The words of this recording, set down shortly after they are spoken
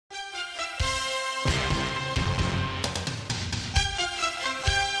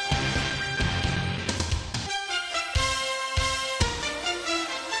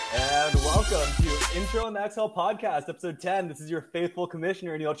welcome to Intro and the XL Podcast, episode 10. This is your faithful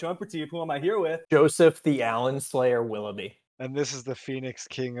commissioner, Neil Chomperty. Who am I here with? Joseph the Allen Slayer Willoughby. And this is the Phoenix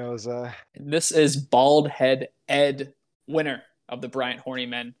King Oza. This is Bald Head Ed, winner of the Bryant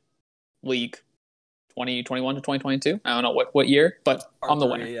Hornymen League 2021 to 2022. I don't know what year, but I'm the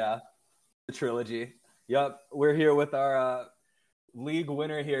winner. Yeah, the trilogy. Yep, we're here with our league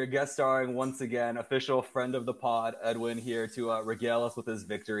winner here, guest starring once again, official friend of the pod, Edwin, here to regale us with his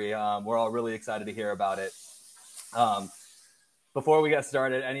victory. We're all really excited to hear about it. Before we get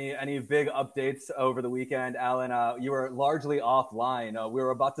started, any big updates over the weekend? Alan, you were largely offline. We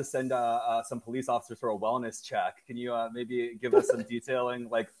were about to send some police officers for a wellness check. Can you maybe give us some detailing,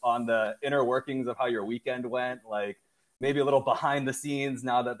 like on the inner workings of how your weekend went? Like maybe a little behind the scenes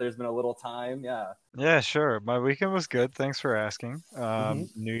now that there's been a little time. Yeah, sure. My weekend was good. Thanks for asking.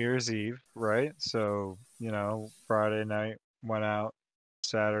 New Year's Eve, right? So, Friday night went out,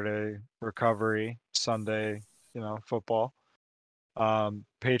 Saturday recovery, Sunday, football.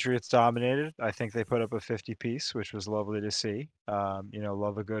 Patriots dominated. I think they put up a 50 piece, which was lovely to see.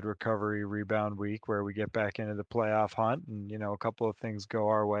 Love a good recovery rebound week where we get back into the playoff hunt and, a couple of things go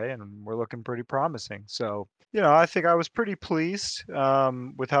our way and we're looking pretty promising. So, I think I was pretty pleased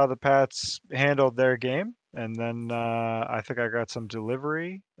with how the Pats handled their game. And then I think I got some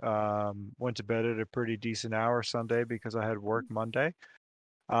delivery. Went to bed at a pretty decent hour Sunday because I had work Monday.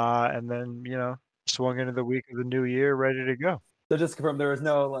 And then, swung into the week of the new year ready to go. So just to confirm, there was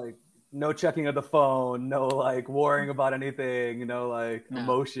no checking of the phone, no worrying about anything,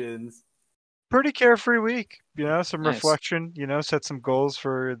 emotions. Pretty carefree week, some Nice. reflection, set some goals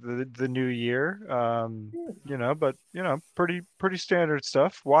for the new year, but pretty standard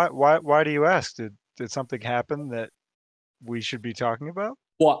stuff. Why do you ask? Did something happen that we should be talking about?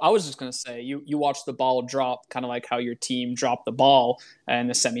 Well, I was just going to say, you watched the ball drop, kind of like how your team dropped the ball in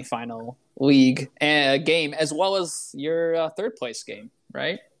the semifinal league game, as well as your third place game,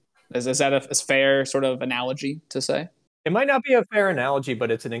 right? Is that a fair sort of analogy to say? It might not be a fair analogy,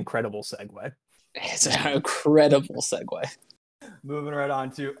 but it's an incredible segue. It's an incredible segue. Moving right on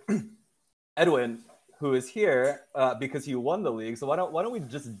to Edwin, who is here because he won the league. So why don't we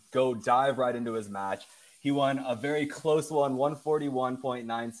just dive right into his match? He won a very close one,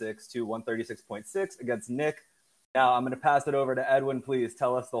 141.96 to 136.6 against Nick. Now I'm going to pass it over to Edwin. Please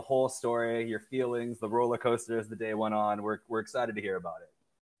tell us the whole story, your feelings, the roller coaster as the day went on. We're excited to hear about it.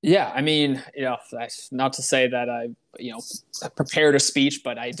 Yeah, I mean, not to say that I prepared a speech,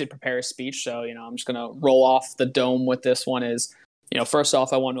 but I did prepare a speech. So, I'm just going to roll off the dome with this one is, first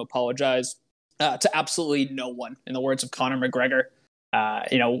off, I want to apologize to absolutely no one, in the words of Conor McGregor.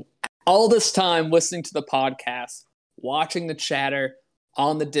 All this time listening to the podcast, watching the chatter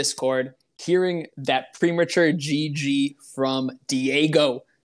on the Discord, hearing that premature GG from Diego,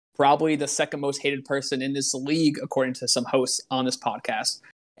 probably the second most hated person in this league, according to some hosts on this podcast,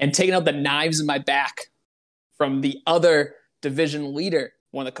 and taking out the knives in my back from the other division leader,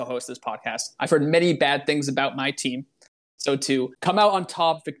 one of the co-hosts of this podcast. I've heard many bad things about my team. So to come out on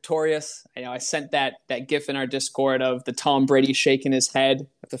top victorious, I sent that gif in our Discord of the Tom Brady shaking his head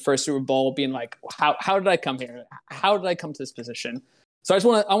at the first Super Bowl, being like, how did I come here? How did I come to this position? So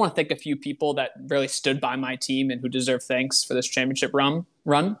I want to thank a few people that really stood by my team and who deserve thanks for this championship run.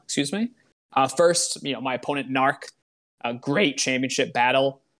 First, my opponent Narc, a great championship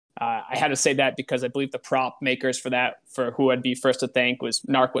battle. I had to say that because I believe the prop makers for who I'd be first to thank was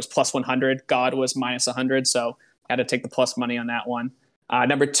Narc was plus 100, God was minus 100. So had to take the plus money on that one.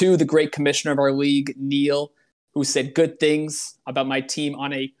 Number two, the great commissioner of our league, Neil, who said good things about my team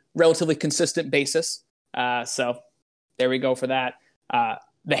on a relatively consistent basis. So there we go for that.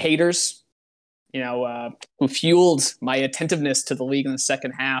 The haters, who fueled my attentiveness to the league in the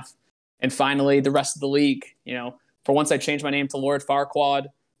second half. And finally, the rest of the league. For once I changed my name to Lord Farquaad.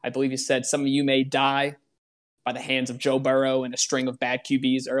 I believe you said some of you may die by the hands of Joe Burrow and a string of bad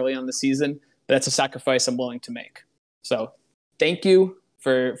QBs early on the season. But that's a sacrifice I'm willing to make. So thank you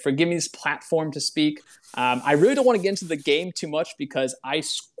for giving me this platform to speak. I really don't want to get into the game too much because I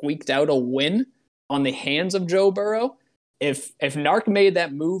squeaked out a win on the hands of Joe Burrow. If Narc made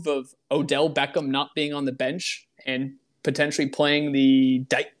that move of Odell Beckham not being on the bench and potentially playing the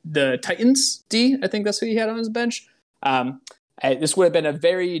Titans D, I think that's who he had on his bench, this would have been a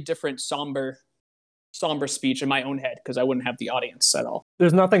very different somber speech in my own head because I wouldn't have the audience at all.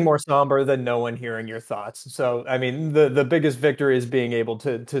 There's nothing more somber than no one hearing your thoughts. So, I mean, the biggest victory is being able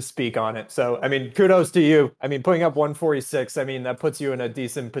to speak on it. So, I mean, kudos to you. I mean, putting up 146, I mean, that puts you in a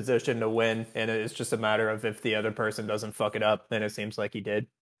decent position to win. And it's just a matter of if the other person doesn't fuck it up, then it seems like he did.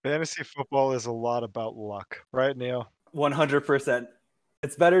 Fantasy football is a lot about luck, right, Neil? 100%.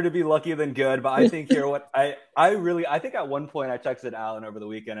 It's better to be lucky than good, but I think here I think at one point I texted Alan over the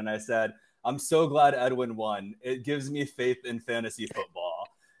weekend and I said, I'm so glad Edwin won. It gives me faith in fantasy football.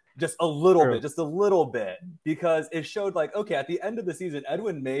 Just a little bit, because it showed like, okay, at the end of the season,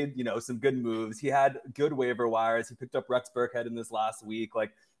 Edwin made, some good moves. He had good waiver wires. He picked up Rex Burkhead in this last week,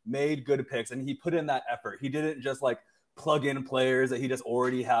 like made good picks, and he put in that effort. He didn't just like plug in players that he just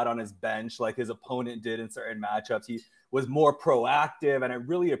already had on his bench like his opponent did in certain matchups. He was more proactive, and I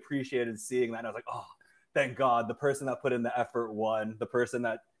really appreciated seeing that. And I was like, oh, thank God, the person that put in the effort won. The person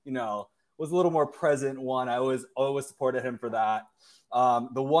that, was a little more present won. I always supported him for that.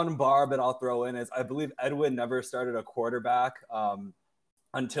 The one bar that I'll throw in is I believe Edwin never started a quarterback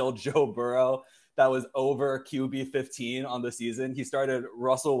until Joe Burrow that was over QB 15 on the season. He started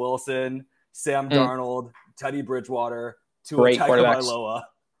Russell Wilson, Sam Darnold, Teddy Bridgewater, Tua Tagovailoa,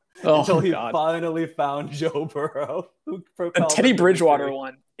 until he finally found Joe Burrow. The Teddy Bridgewater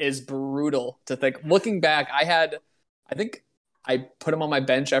one is brutal to think. Looking back, I think I put him on my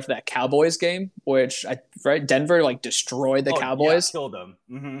bench after that Cowboys game, which Denver like destroyed the Cowboys, killed them,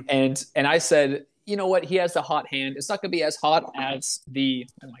 and I said, you know what, he has the hot hand. It's not going to be as hot as the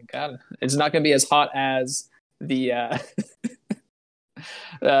it's not going to be as hot as the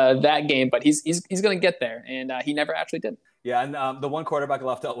that game, but he's going to get there, and he never actually did. Yeah, and the one quarterback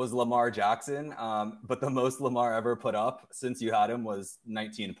left out was Lamar Jackson, but the most Lamar ever put up since you had him was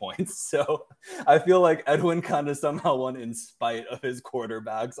 19 points. So I feel like Edwin kind of somehow won in spite of his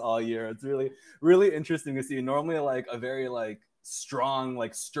quarterbacks all year. It's really, really interesting to see. Normally, like a very like strong,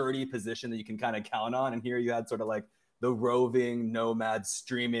 like sturdy position that you can kind of count on, and here you had sort of like the roving nomad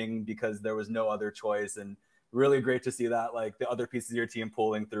streaming because there was no other choice, and really great to see that, like the other pieces of your team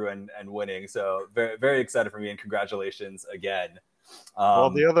pulling through and winning. So very, very excited for me, and congratulations again. Well,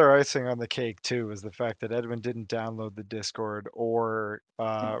 the other icing on the cake too is the fact that Edwin didn't download the Discord or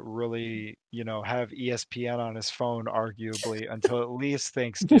really, have ESPN on his phone, arguably, until at least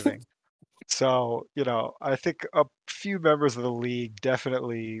Thanksgiving. So, I think a few members of the league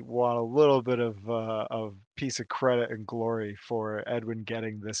definitely want a little bit of piece of credit and glory for Edwin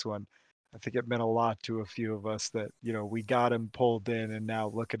getting this one. I think it meant a lot to a few of us that, we got him pulled in, and now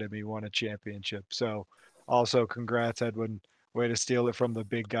look at him, he won a championship. So also congrats, Edwin. Way to steal it from the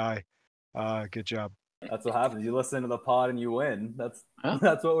big guy. Good job. That's what happens. You listen to the pod and you win. That's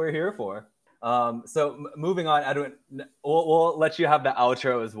what we're here for. So moving on, Edwin, we'll let you have the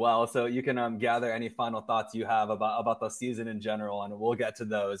outro as well, so you can gather any final thoughts you have about the season in general, and we'll get to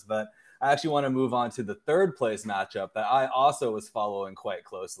those. But I actually want to move on to the third place matchup that I also was following quite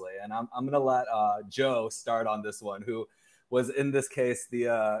closely, and I'm going to let Joe start on this one, who was in this case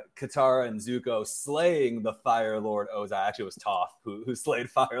the Katara and Zuko slaying the Fire Lord Ozai. Actually, it was Toph who slayed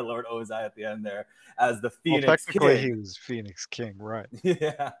Fire Lord Ozai at the end there as the Phoenix technically King. He was Phoenix King, right?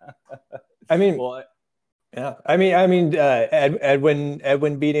 Yeah. I mean, well, yeah. Edwin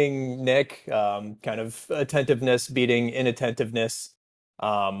beating Nick, kind of attentiveness beating inattentiveness,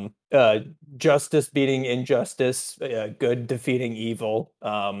 justice beating injustice, good defeating evil.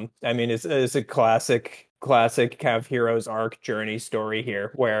 It's a classic kind of hero's arc journey story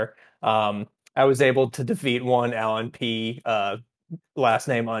here, where I was able to defeat one Alan P, last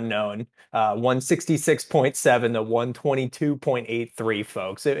name unknown, 166.7 to 122.83,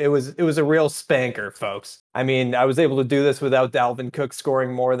 folks. It was a real spanker, folks. I mean, I was able to do this without Dalvin Cook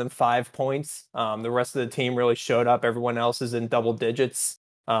scoring more than 5 points. The rest of the team really showed up. Everyone else is in double digits.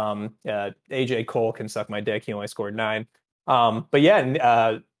 AJ Cole can suck my dick. He only scored 9. But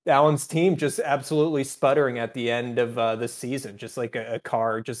yeah, Allen's team just absolutely sputtering at the end of the season, just like a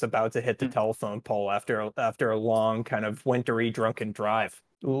car just about to hit the telephone pole after a long kind of wintry drunken drive.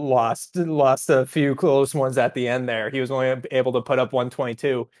 Lost a few close ones at the end there. He was only able to put up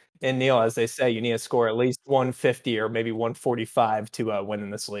 122. And Neil, as they say, you need to score at least 150 or maybe 145 to win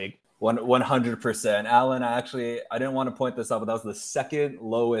in this league. 100%. Alan, I didn't want to point this out, but that was the second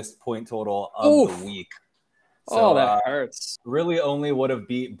lowest point total of the week. So, that hurts. Really only would have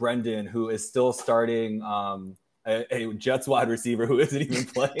beat Brendan, who is still starting a Jets wide receiver who isn't even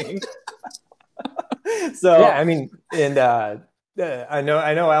playing. So yeah, I mean, and I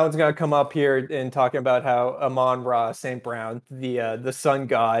know Alan's gonna come up here and talking about how Amon-Ra St. Brown, the sun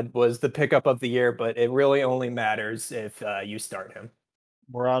god, was the pickup of the year, but it really only matters if you start him.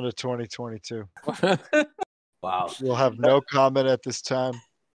 We're on to 2022. Wow. We'll have no comment at this time.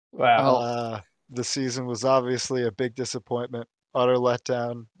 Wow. The season was obviously a big disappointment, utter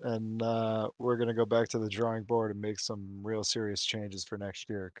letdown, and we're going to go back to the drawing board and make some real serious changes for next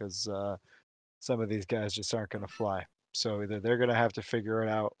year, because some of these guys just aren't going to fly. So either they're going to have to figure it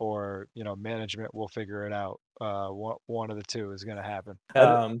out, or management will figure it out. One of the two is going to happen.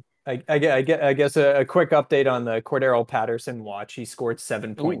 I guess a quick update on the Cordero Patterson watch. He scored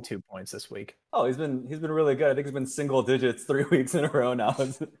 7.2 points this week. Oh, he's been really good. I think he's been single digits 3 weeks in a row now.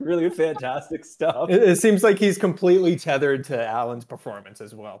 It's really fantastic stuff. It seems like he's completely tethered to Allen's performance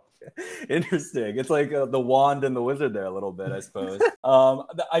as well. Interesting. It's like the wand and the wizard there a little bit, I suppose.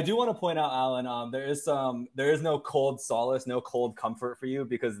 I do want to point out, Alan, there is no cold solace, no cold comfort for you,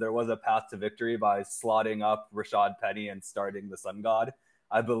 because there was a path to victory by slotting up Rashad Penny and starting the Sun God.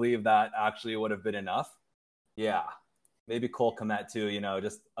 I believe that actually would have been enough. Yeah. Maybe Cole Kmet too,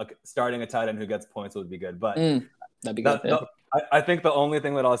 just starting a tight end who gets points would be good. But that'd be good. I think the only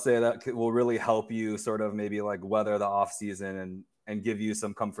thing that I'll say that will really help you sort of maybe like weather the off season and give you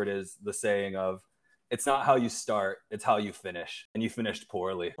some comfort is the saying of, it's not how you start, it's how you finish. And you finished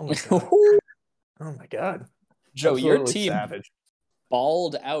poorly. Oh my God. Joe, Absolutely your team savage.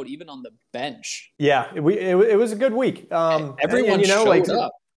 balled out even on the bench. Yeah, it was a good week. Everyone showed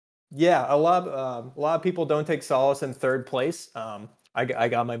up. Yeah, a lot of people don't take solace in third place. I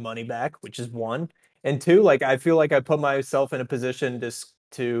got my money back, which is one. And two, I feel like I put myself in a position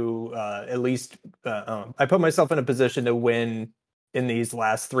to at least I put myself in a position to win in these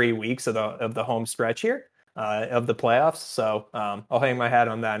last 3 weeks of the home stretch here of the playoffs. So I'll hang my hat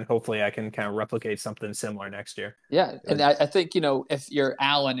on that, and hopefully I can kind of replicate something similar next year. Yeah, and I think if you're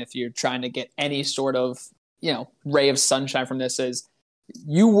Allen, if you're trying to get any sort of ray of sunshine from this, is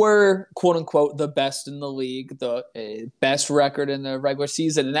you were, quote unquote, the best in the league, the best record in the regular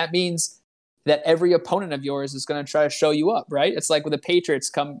season. And that means that every opponent of yours is going to try to show you up, right? It's like when the Patriots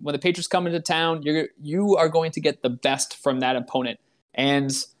come into town, you are going to get the best from that opponent.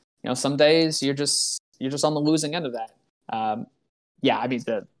 And, some days you're just on the losing end of that.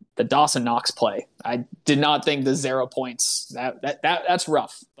 The Dawson Knox play, I did not think the 0 points, that's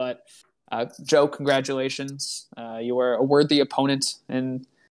rough, but Joe, congratulations. You were a worthy opponent in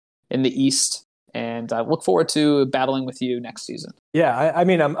the East, and I look forward to battling with you next season. Yeah,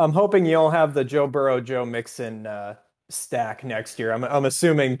 I'm hoping you'll have the Joe Burrow, Joe Mixon stack next year. I'm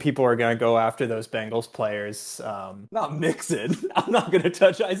assuming people are going to go after those Bengals players. Not Mixon. I'm not going to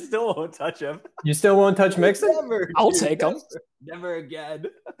touch. I still won't touch him. You still won't touch Mixon? Never. I'll take him. Never again.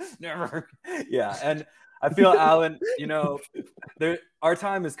 Never. Yeah, and I feel, Alan, our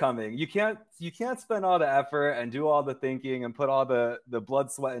time is coming. You can't spend all the effort and do all the thinking and put all the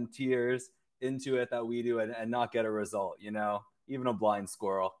blood, sweat, and tears into it that we do and not get a result. Even a blind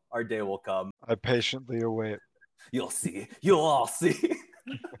squirrel. Our day will come. I patiently await. You'll see. You'll all see.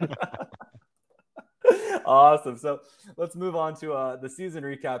 Awesome. So let's move on to the season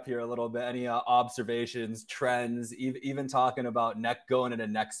recap here a little bit. Any observations, trends, even talking about going into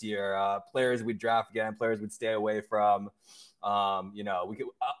next year, players we'd draft again, players we'd stay away from. We could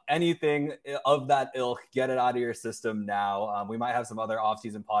anything of that ilk, get it out of your system now. We might have some other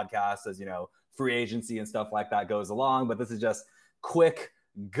off-season podcasts as free agency and stuff like that goes along, but this is just quick,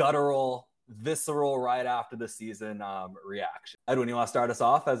 guttural, visceral right after the season reaction. Edwin, you want to start us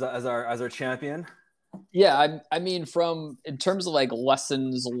off as our champion? Yeah, in terms of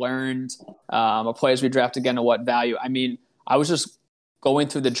lessons learned, players we draft again at what value. I was just going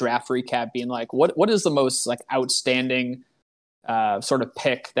through the draft recap, being like, what is the most outstanding sort of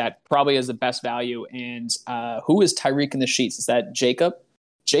pick that probably has the best value, and who is Tyreek in the sheets? Is that Jacob?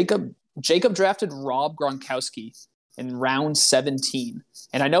 Jacob drafted Rob Gronkowski in round 17,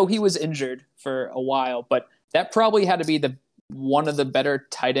 and I know he was injured for a while, but that probably had to be one of the better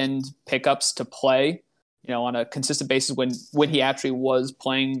tight end pickups to play, on a consistent basis when he actually was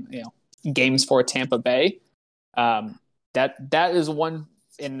playing, games for Tampa Bay. That is one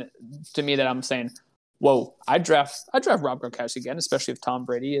to me that I'm saying, whoa, I draft Rob Gronkowski again, especially if Tom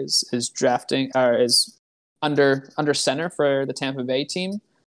Brady is drafting or is under center for the Tampa Bay team.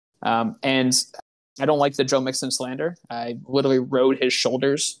 And I don't like the Joe Mixon slander. I literally rode his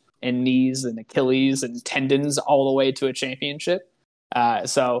shoulders and knees and Achilles and tendons all the way to a championship. I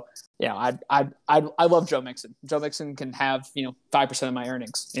love Joe Mixon. Joe Mixon can have 5% of my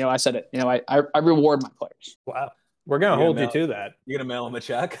earnings. I said it. I reward my players. Wow, we're gonna hold you to that. You're gonna mail him a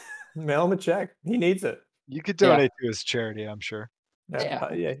check. Mail him a check. He needs it. You could donate to his charity, I'm sure.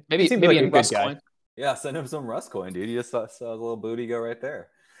 Yeah. Maybe in Rust coin. Yeah, send him some Rust coin, dude. You just saw a little booty go right there.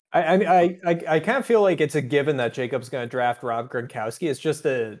 I kind of feel like it's a given that Jacob's going to draft Rob Gronkowski.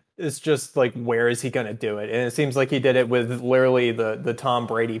 It's just like, where is he going to do it? And it seems like he did it with literally the Tom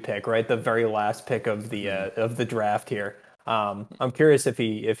Brady pick, right? The very last pick of the draft here. I'm curious if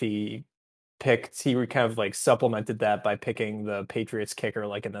he picked, he kind of like supplemented that by picking the Patriots kicker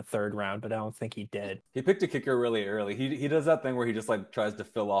like in the 3rd round, but I don't think he did. He picked a kicker really early. He does that thing where he just like tries to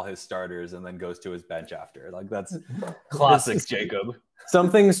fill all his starters and then goes to his bench after. Like that's classic Jacob. Some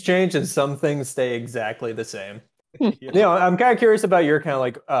things change and some things stay exactly the same. Yeah. I'm kind of curious about your kind of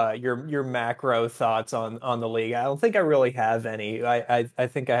like your macro thoughts on the league. I don't think I really have any. I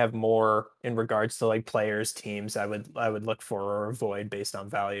think I have more in regards to like players, teams I would look for or avoid based on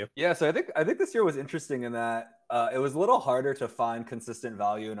value. Yeah, so I think this year was interesting in that it was a little harder to find consistent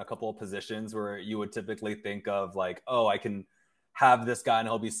value in a couple of positions where you would typically think of like, oh, I can have this guy and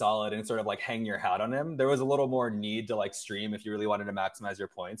he'll be solid and sort of like hang your hat on him. There was a little more need to like stream if you really wanted to maximize your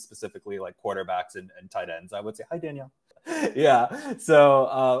points, specifically like quarterbacks and tight ends. I would say, hi, Danielle. Yeah.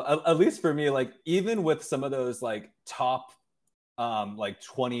 So at least for me, like even with some of those like top like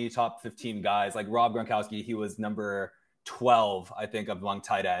 20, top 15 guys, like Rob Gronkowski, he was number 12, I think, among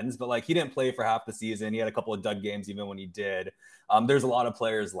tight ends, but like he didn't play for half the season. He had a couple of dud games even when he did. There's a lot of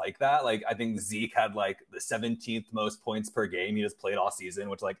players like that. Like I think Zeke had like the 17th most points per game. He just played all season,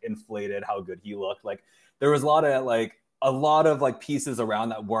 which like inflated how good he looked. Like there was a lot of like pieces around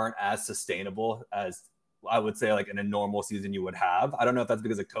that weren't as sustainable as I would say like in a normal season you would have. I don't know if that's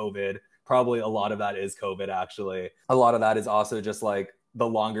because of COVID. Probably a lot of that is COVID, actually. A lot of that is also just like the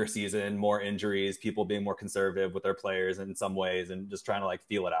longer season, more injuries, people being more conservative with their players in some ways and just trying to like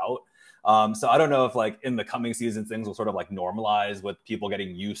feel it out. So I don't know if like in the coming season, things will sort of like normalize with people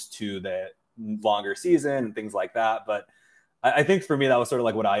getting used to the longer season and things like that. But I think for me, that was sort of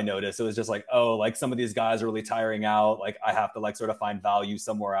like what I noticed. It was just like, oh, like some of these guys are really tiring out. Like I have to like sort of find value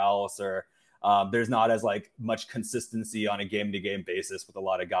somewhere else, or there's not as like much consistency on a game-to-game basis with a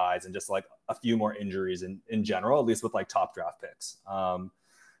lot of guys, and just like a few more injuries in general, at least with like top draft picks.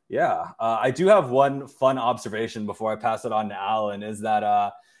 I do have one fun observation before I pass it on to Alan, is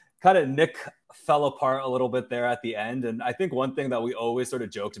that kind of Nick fell apart a little bit there at the end. And I think one thing that we always sort of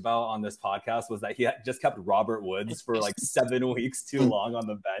joked about on this podcast was that he had just kept Robert Woods for like 7 weeks too long on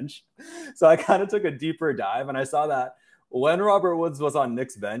the bench. So I kind of took a deeper dive and I saw that when Robert Woods was on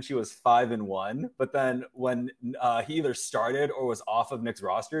Nick's bench, he was 5-1. But then when he either started or was off of Nick's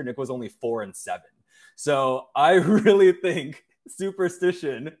roster, Nick was only 4-7. So I really think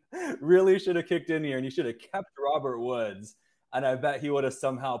superstition really should have kicked in here, and he should have kept Robert Woods. And I bet he would have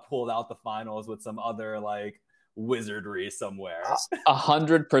somehow pulled out the finals with some other like wizardry somewhere.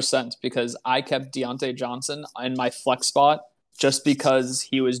 100%, because I kept Deontay Johnson in my flex spot just because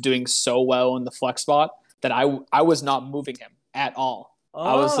he was doing so well in the flex spot that I was not moving him at all. Oh.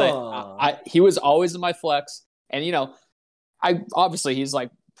 I was saying he was always in my flex, and he's like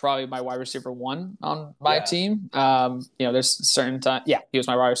probably my wide receiver 1 on my team. There's certain time, he was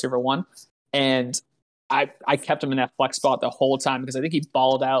my wide receiver 1, and I kept him in that flex spot the whole time because I think he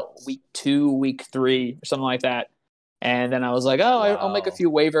balled out week 2, week 3, or something like that. And then I was like, I'll make a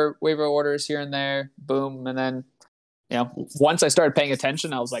few waiver orders here and there, boom, and then once I started paying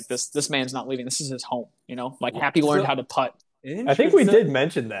attention, I was like, this man's not leaving. This is his home. Like Happy learned how to putt. I think we did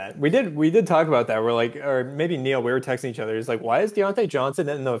mention that. We did talk about that. We're like, or maybe Neil, we were texting each other. It's like, why is Deontay Johnson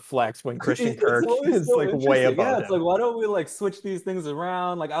in the flex when Christian Kirk is so like way above him? It's like, why don't we like switch these things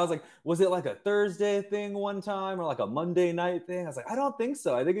around? Like, I was like, was it like a Thursday thing one time or like a Monday night thing? I was like, I don't think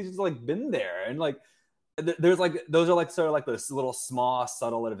so. I think it's just like been there. And like, there's like, those are like sort of like those little small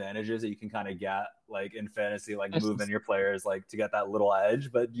subtle advantages that you can kind of get like in fantasy, like moving your players like to get that little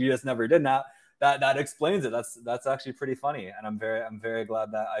edge, but you just never did that. That explains it. That's actually pretty funny, and I'm very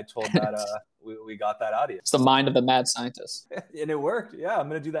glad that I told that we got that out of you. It's the mind of the mad scientist, and it worked. Yeah, I'm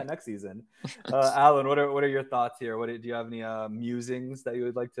gonna do that next season. Alan, what are your thoughts here? Do you have any musings that you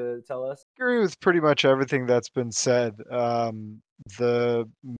would like to tell us? I agree with pretty much everything that's been said. The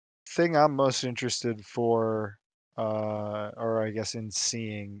thing I'm most interested for, or I guess in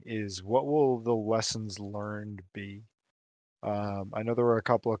seeing, is what will the lessons learned be. I know there were a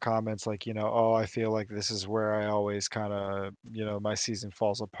couple of comments like, I feel like this is where I always kind of, my season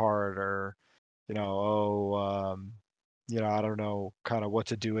falls apart, or, I don't know kind of what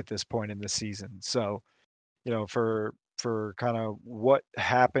to do at this point in the season. So, for kind of what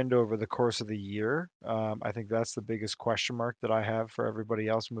happened over the course of the year, I think that's the biggest question mark that I have for everybody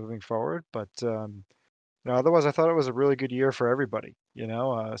else moving forward. But, otherwise, I thought it was a really good year for everybody.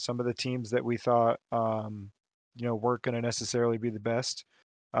 Some of the teams that we thought, weren't going to necessarily be the best,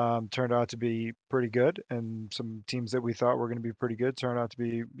 turned out to be pretty good, and some teams that we thought were going to be pretty good turned out to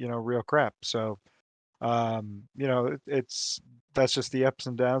be, real crap. So, that's just the ups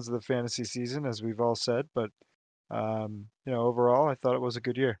and downs of the fantasy season, as we've all said. But Overall, I thought it was a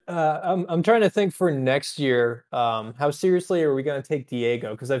good year. I'm trying to think for next year. How seriously are we going to take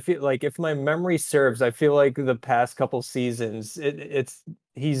Diego? Because I feel like if my memory serves, I feel like the past couple seasons,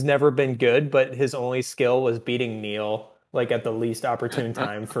 he's never been good, but his only skill was beating Neil like at the least opportune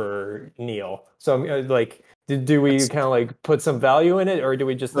time for Neil. So like, do we kind of like put some value in it, or do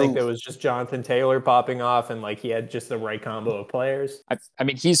we just think that was just Jonathan Taylor popping off and like he had just the right combo of players? I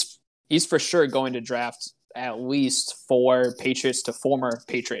mean, he's for sure going to draft at least 4 Patriots to former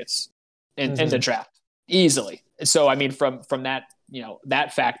Patriots in the draft easily. So, I mean, from that,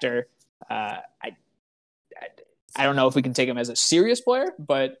 that factor, I don't know if we can take him as a serious player,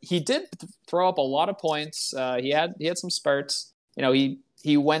 but he did throw up a lot of points. He had some spurts.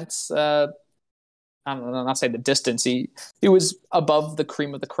 He went, I don't know, not say the distance. He was above the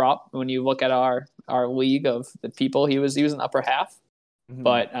cream of the crop. When you look at our league of the people, he was in the upper half. Mm-hmm.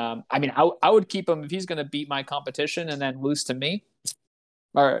 But I mean, I would keep him if he's going to beat my competition and then lose to me.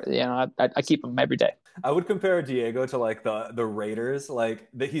 Or I keep him every day. I would compare Diego to like the Raiders, like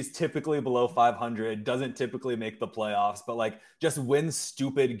that he's typically below 500, doesn't typically make the playoffs, but like just wins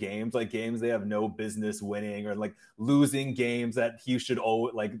stupid games, like games they have no business winning, or like losing games that he should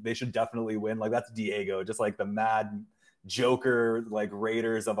they should definitely win. Like that's Diego, just like the mad Joker, like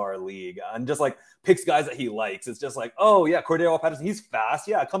Raiders of our league, and just like picks guys that he likes. It's just like, oh yeah, Cordero Patterson, he's fast,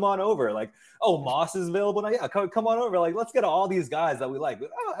 yeah, come on over. Like, oh, Moss is available now, yeah, come on over. Like, let's get all these guys that we like.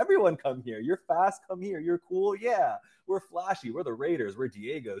 Oh, everyone come here. You're fast, come here. You're cool, yeah. We're flashy. We're the Raiders. We're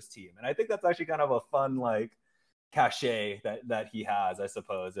Diego's team, and I think that's actually kind of a fun like cachet that he has, I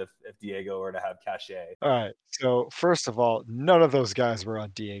suppose, if Diego were to have cachet. All right. So first of all, none of those guys were on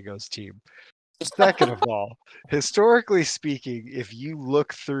Diego's team. Second of all, historically speaking, if you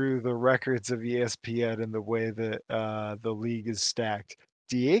look through the records of ESPN and the way that the league is stacked,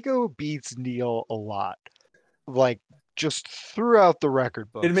 Diego beats Neil a lot. Like, just throughout the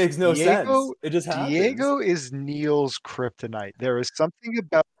record books. It makes no sense. It just happens. Diego is Neil's kryptonite. There is something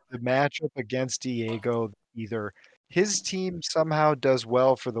about the matchup against Diego. Either his team somehow does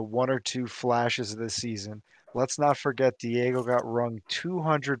well for the 1 or 2 flashes of the season. Let's not forget Diego got rung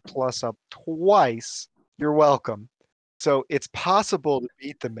 200 plus up twice. You're welcome. So it's possible to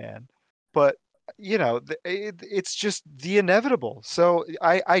beat the man, but it's just the inevitable. So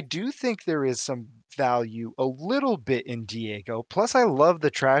I do think there is some value a little bit in Diego. Plus, I love the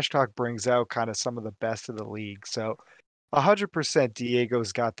trash talk brings out kind of some of the best of the league. So 100%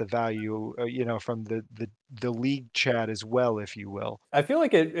 Diego's got the value, from the league chat as well, if you will. I feel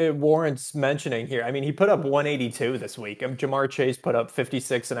like it warrants mentioning here. I mean, he put up 182 this week. Jamar Chase put up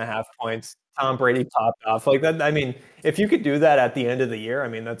 56.5 points. Tom Brady topped off like that. I mean, if you could do that at the end of the year, I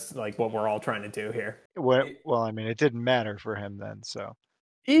mean, that's like what we're all trying to do here. Well, I mean, it didn't matter for him then, so.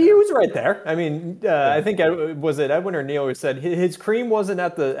 He was right there. I mean, I think was it Edwin or Neil who said his cream wasn't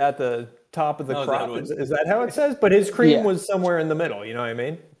at the top of the crop. Is that how it says? But his cream was somewhere in the middle. You know what I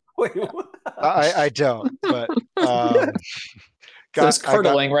mean? Wait, I don't. But so it's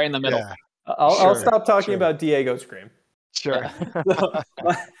curdling right in the middle. Yeah. I'll stop talking about Diego's cream. Sure.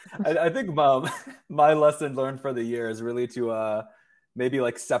 I think my lesson learned for the year is really to maybe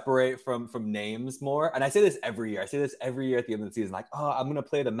like separate from names more. And I say this every year. I say this every year at the end of the season. Like, oh, I'm going to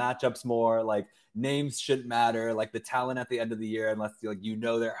play the matchups more. Like, names shouldn't matter. Like, the talent at the end of the year, unless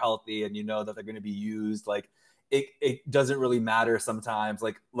they're healthy and that they're going to be used. Like, it doesn't really matter sometimes.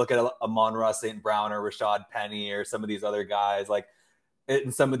 Like, look at Amon-Ra St. Brown or Rashad Penny or some of these other guys. Like,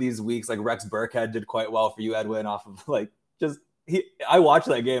 in some of these weeks, like Rex Burkhead did quite well for you, Edwin, off of like just I watched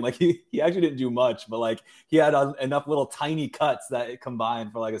that game. Like he actually didn't do much, but like he had enough little tiny cuts that it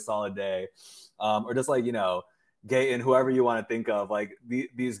combined for like a solid day. Or just like, Gayton, whoever you want to think of, like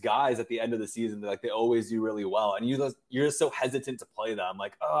these guys at the end of the season, like they always do really well. And you're just so hesitant to play them.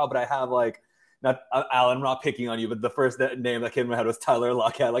 Like, oh, but I have like, not Alan, I'm not picking on you, but the first name that came to my head was Tyler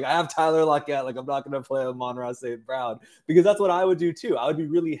Lockett. Like I have Tyler Lockett. Like I'm not going to play Amon-Ra St. Brown because that's what I would do too. I would be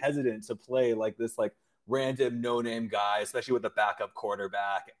really hesitant to play like this, like random no-name guy, especially with the backup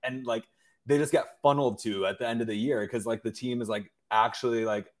quarterback, and like they just get funneled to at the end of the year because like the team is like actually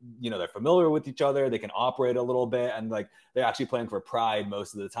like they're familiar with each other, they can operate a little bit, and like they're actually playing for pride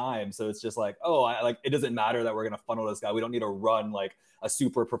most of the time. So it's just like, oh, it doesn't matter that we're gonna funnel this guy. We don't need to run like a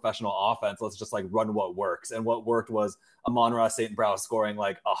super professional offense. Let's just like run what works, and what worked was Amon-Ra St. Brown scoring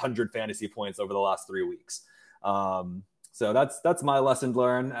like 100 fantasy points over the last 3 weeks. So that's my lesson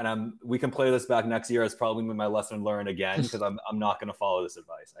learned, and we can play this back next year as probably my lesson learned again because I'm not going to follow this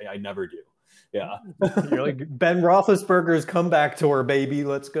advice. I never do. Yeah, you're like Ben Roethlisberger's comeback tour, baby.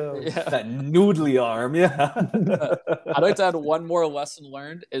 Let's go. Yeah. That noodly arm. Yeah. I'd like to add one more lesson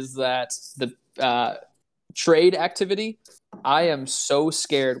learned is that trade activity, I am so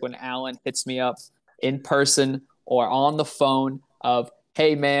scared when Alan hits me up in person or on the phone of,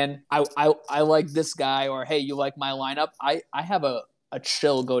 hey man, I like this guy, or hey, you like my lineup. I have a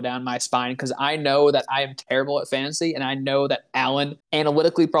chill go down my spine because I know that I am terrible at fantasy, and I know that Alan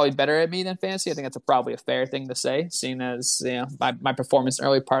analytically probably better at me than fantasy. I think that's probably a fair thing to say, seeing as my performance in the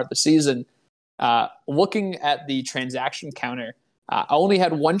early part of the season. Looking at the transaction counter, I only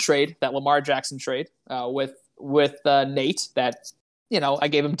had one trade, that Lamar Jackson trade with Nate. That I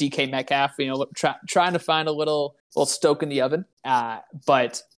gave him DK Metcalf. Trying to find a little stoke in the oven.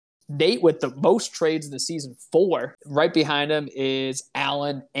 But Nate with the most trades in the season, 4. Right behind him is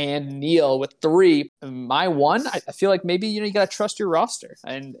Allen and Neil with 3. My one, I feel like maybe you got to trust your roster,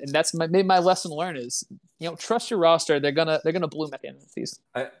 and that's maybe my lesson learned is trust your roster. They're gonna bloom at the end of the season.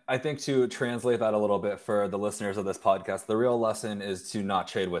 I think to translate that a little bit for the listeners of this podcast, the real lesson is to not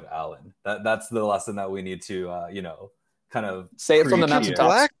trade with Allen. That's the lesson that we need to kind of say it from the mountaintops.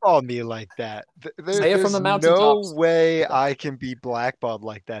 Blackball me like that. Say it from the mountaintops. No way I can be blackballed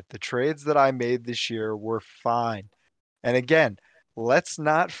like that. The trades that I made this year were fine. And again, let's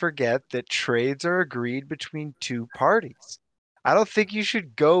not forget that trades are agreed between 2 parties. I don't think you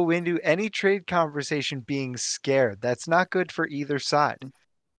should go into any trade conversation being scared. That's not good for either side.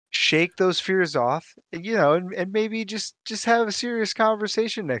 Shake those fears off, and maybe just have a serious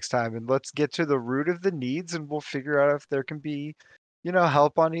conversation next time, and let's get to the root of the needs, and we'll figure out if there can be,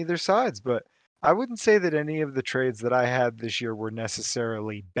 help on either sides. But I wouldn't say that any of the trades that I had this year were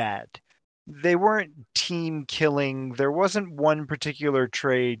necessarily bad. They weren't team killing. There wasn't one particular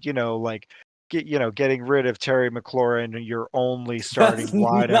trade, like getting rid of Terry McLaurin, your only starting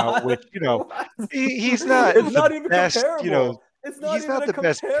wideout, which he's not. It's not even best, comparable. He's not the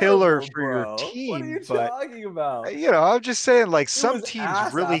best pillar for your team. What are you talking about? I'm just saying, like, some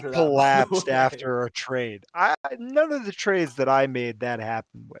teams really collapsed after a trade. None of the trades that I made that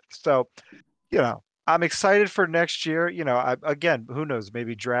happened with. So, I'm excited for next year. Again, who knows?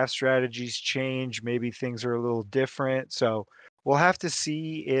 Maybe draft strategies change. Maybe things are a little different. So we'll have to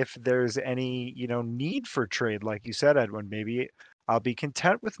see if there's any, need for trade. Like you said, Edwin, maybe I'll be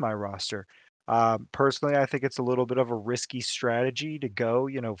content with my roster. Personally, I think it's a little bit of a risky strategy to go,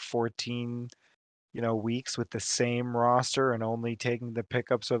 14, weeks with the same roster and only taking the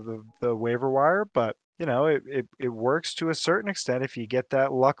pickups of the waiver wire. But, it works to a certain extent if you get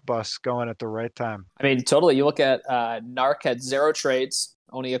that luck bus going at the right time. I mean, totally. You look at Narc had 0 trades,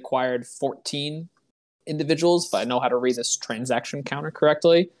 only acquired 14 individuals, but I know how to read this transaction counter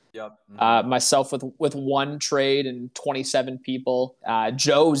correctly. Yep. Myself with 1 trade and 27 people.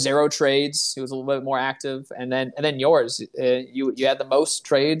 Joe, 0 trades. He was a little bit more active, and then yours. You had the most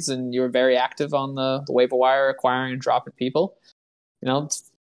trades, and you were very active on the waiver wire, acquiring and dropping people.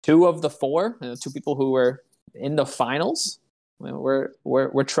 2 of the 4, 2 people who were in the finals.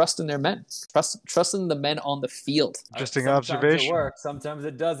 We're trusting their men, trusting the men on the field. Interesting Sometimes observation. It works, sometimes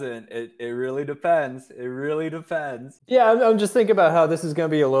it doesn't. It really depends. It really depends. Yeah, I'm just thinking about how this is going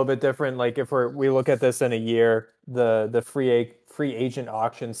to be a little bit different. Like if we look at this in a year, the free agent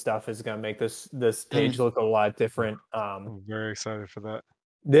auction stuff is going to make this page look a lot different. I'm very excited for that.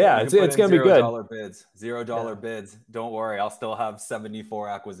 Yeah, it's going to be good. $0 bids, $0 bids. Don't worry, I'll still have 74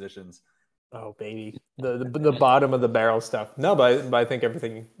 acquisitions. Oh baby, the bottom of the barrel stuff. No, but I think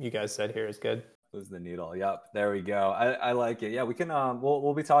everything you guys said here is good. Who's the needle? Yep, there we go. I like it. Yeah, we can.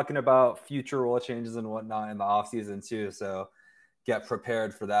 We'll be talking about future rule changes and whatnot in the off season too. So get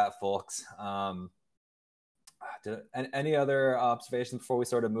prepared for that, folks. Any other observations before we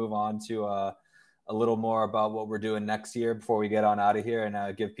sort of move on to a little more about what we're doing next year before we get on out of here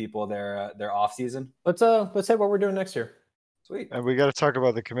and give people their off season? Let's say what we're doing next year. Sweet. And we got to talk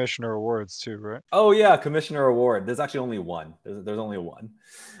about the commissioner awards too, right? Oh yeah, commissioner award. There's actually only one. There's only one.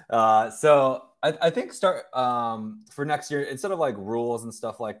 So I think start for next year, instead of like rules and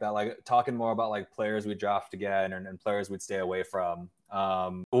stuff like that, like talking more about like players we draft again and players we'd stay away from.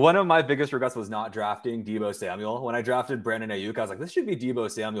 One of my biggest regrets was not drafting Deebo Samuel. When I drafted Brandon Ayuk, I was like, this should be Deebo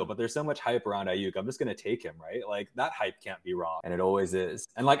Samuel, but there's so much hype around Ayuk. I'm just going to take him, right? Like that hype can't be wrong. And it always is.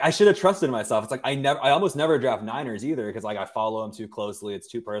 And like, I should have trusted myself. It's like, I almost never draft Niners either. Cause like I follow them too closely. It's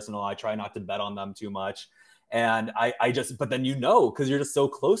too personal. I try not to bet on them too much. And but then cause you're just so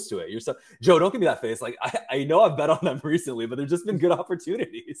close to it. Joe, don't give me that face. Like I know I've bet on them recently, but there's just been good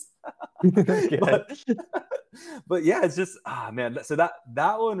opportunities. But yeah, it's just, man. So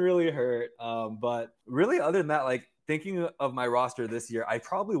that one really hurt. But really other than that, like thinking of my roster this year, I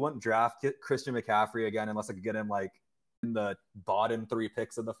probably wouldn't draft Christian McCaffrey again, unless I could get him like in the bottom 3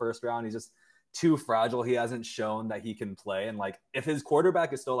 picks of the first round. He's just too fragile. He hasn't shown that he can play. And like, if his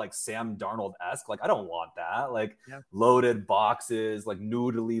quarterback is still like Sam Darnold-esque, like I don't want that. Like loaded boxes, like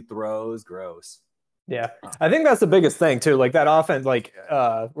noodly throws, gross. Yeah, I think that's the biggest thing too. Like that offense, like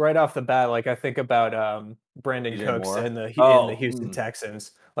right off the bat, like I think about Brandon DJ Cooks Moore. in the Houston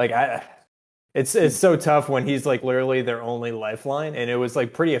Texans. Like it's so tough when he's like literally their only lifeline, and it was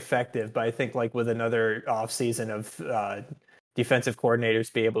like pretty effective. But I think like with another offseason of defensive coordinators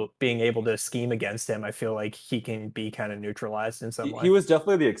being able to scheme against him, I feel like he can be kind of neutralized in some way. He was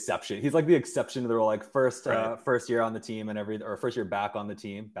definitely the exception. He's like the exception to the rule. Like first year on the team or first year back on the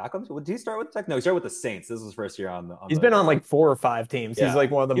team. Did he start with Tech? No, he started with the Saints. This was his first year on He's been on like 4 or 5 teams. Yeah. He's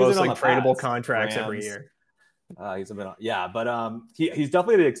like one of the most like tradable contracts Rams. every year. He's been on, but he's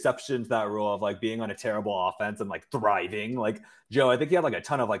definitely the exception to that rule of like being on a terrible offense and like thriving. Like Joe, I think he had like a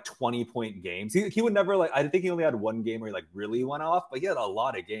ton of like 20-point games. He would never like, I think he only had one game where he like really went off, but he had a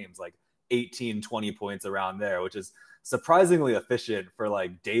lot of games, like 18, 20 points around there, which is surprisingly efficient for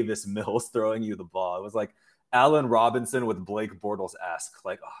like Davis Mills throwing you the ball. It was like Allen Robinson with Blake Bortles-esque,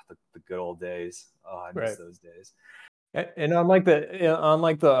 like the good old days. I miss those days. And on like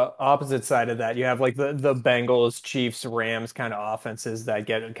the opposite side of that, you have like the Bengals, Chiefs, Rams kind of offenses that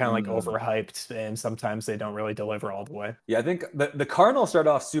get kind of like overhyped, and sometimes they don't really deliver all the way. Yeah, I think the Cardinals started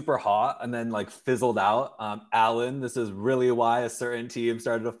off super hot and then like fizzled out. Allen, this is really why a certain team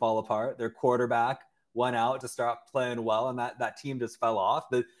started to fall apart. Their quarterback went out to start playing well, and that team just fell off.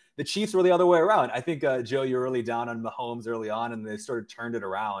 The Chiefs were the other way around. I think Joe, you're really down on Mahomes early on, and they sort of turned it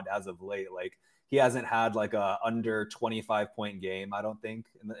around as of late. Like, he hasn't had like a under 25-point game, I don't think,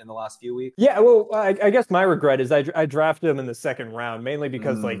 in the last few weeks. Yeah, well, I guess my regret is I drafted him in the second round, mainly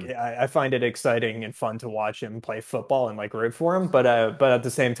because like I find it exciting and fun to watch him play football and like root for him. But at the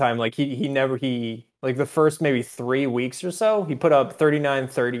same time, like he like the first maybe 3 weeks or so, he put up 39,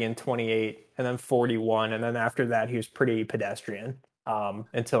 30, and 28, and then 41, and then after that he was pretty pedestrian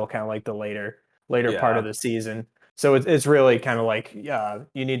until kind of like the later part of the season. So it's really kind of like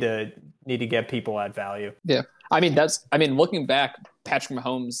you need to get people at value. Yeah, I mean looking back, Patrick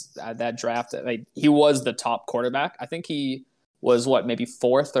Mahomes at that draft, like he was the top quarterback. I think he was maybe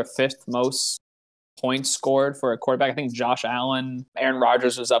 4th or 5th most points scored for a quarterback. I think Josh Allen, Aaron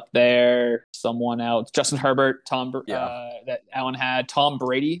Rodgers was up there. Someone else, Justin Herbert, that Allen had. Tom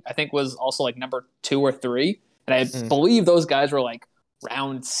Brady, I think, was also like number 2 or 3, and I believe those guys were like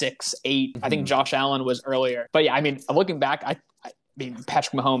round 6, 8. I think Josh Allen was earlier. But yeah, I mean, looking back, I mean,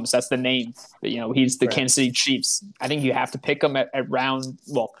 Patrick Mahomes, that's the name. He's the Kansas City Chiefs. I think you have to pick him at round,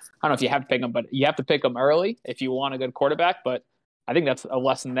 well, I don't know if you have to pick him, but you have to pick him early if you want a good quarterback. But I think that's a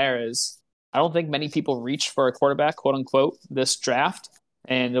lesson there is I don't think many people reach for a quarterback, quote unquote, this draft.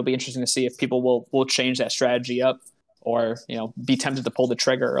 And it'll be interesting to see if people will change that strategy up or, be tempted to pull the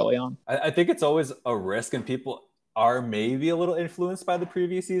trigger early on. I think it's always a risk, and people are maybe a little influenced by the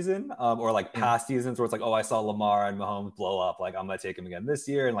previous season or like past seasons where it's like, oh, I saw Lamar and Mahomes blow up. Like, I'm going to take him again this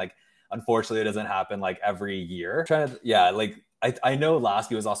year. And like, unfortunately, it doesn't happen like every year. I know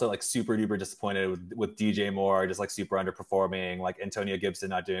Lasky was also like super duper disappointed with DJ Moore, just like super underperforming, like Antonio Gibson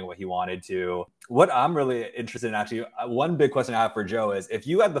not doing what he wanted to. What I'm really interested in, actually, one big question I have for Joe is, if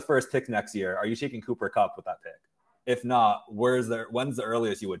you had the first pick next year, are you taking Cooper Kupp with that pick? If not, when's the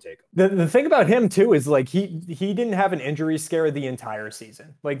earliest you would take him? The thing about him too is like he didn't have an injury scare the entire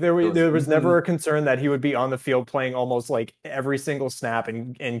season. Like there was never a concern that he would be on the field playing almost like every single snap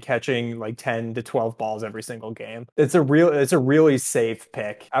and catching like 10 to 12 balls every single game. It's a really safe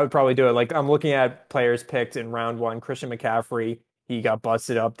pick. I would probably do it. Like, I'm looking at players picked in round 1. Christian McCaffrey, he got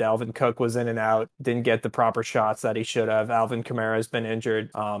busted up. Dalvin Cook was in and out, didn't get the proper shots that he should have. Alvin Kamara has been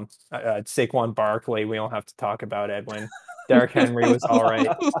injured. Saquon Barkley, we don't have to talk about. Edwin. Derrick Henry was all right.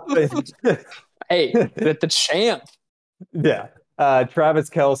 Hey, the champ. Yeah. Travis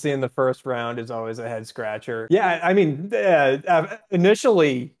Kelce in the first round is always a head scratcher. Yeah, I mean,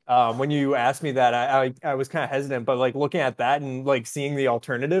 initially, when you asked me that, I was kind of hesitant, but like looking at that and like seeing the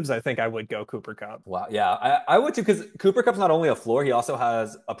alternatives, I think I would go Cooper Kupp. Wow, yeah, I would too, because Cooper Kupp's not only a floor, he also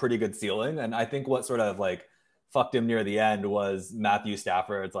has a pretty good ceiling, and I think what sort of like fucked him near the end was Matthew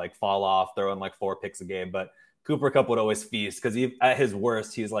Stafford's like fall off, throwing like 4 picks a game, but Cooper Kupp would always feast because at his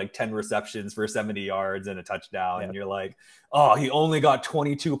worst, he's like 10 receptions for 70 yards and a touchdown. Yeah. And you're like, oh, he only got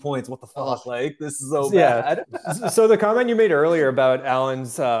 22 points. What the fuck? Like, this is so bad. So the comment you made earlier about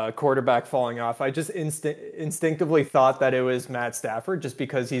Allen's quarterback falling off, I just instinctively thought that it was Matt Stafford just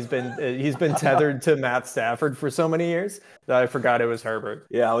because he's been tethered to Matt Stafford for so many years that I forgot it was Herbert.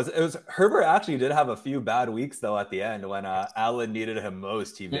 Yeah, it was Herbert actually did have a few bad weeks though at the end when Allen needed him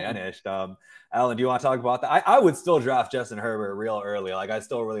most. He vanished. Alan, do you want to talk about that? I would still draft Justin Herbert real early. Like I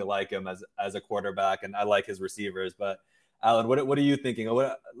still really like him as a quarterback, and I like his receivers. But Alan, what are you thinking?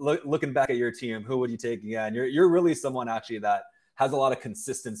 Looking back at your team, who would you take again? You're really someone actually that has a lot of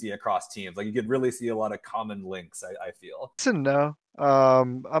consistency across teams. Like you could really see a lot of common links. I feel. Listen, no.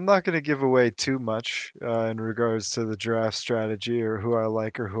 I'm not going to give away too much in regards to the draft strategy or who I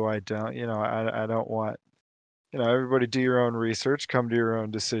like or who I don't. I don't want, everybody do your own research, come to your own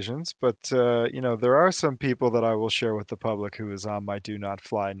decisions. But, there are some people that I will share with the public who is on my do not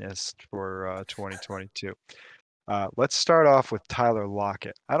fly list for 2022. Let's start off with Tyler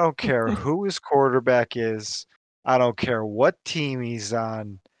Lockett. I don't care who his quarterback is. I don't care what team he's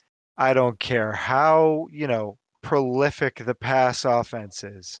on. I don't care how, prolific the pass offense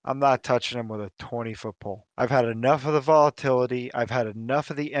is. I'm not touching him with a 20-foot pole. I've had enough of the volatility. I've had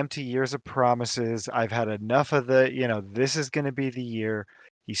enough of the empty years of promises. I've had enough of the, this is going to be the year.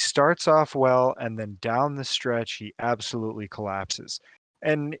 He starts off well, and then down the stretch, he absolutely collapses.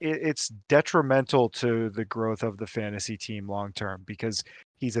 And it's detrimental to the growth of the fantasy team long term because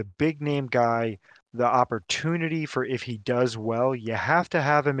he's a big name guy. The opportunity for if he does well, you have to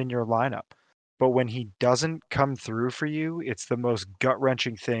have him in your lineup. But when he doesn't come through for you, it's the most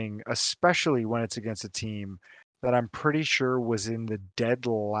gut-wrenching thing, especially when it's against a team that I'm pretty sure was in the dead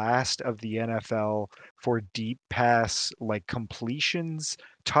last of the NFL for deep pass, like completions,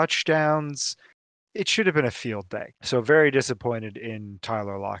 touchdowns. It should have been a field day. So very disappointed in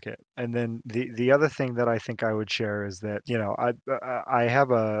Tyler Lockett. And then the other thing that I think I would share is that I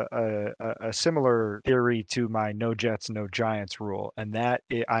have a similar theory to my no Jets no Giants rule, and that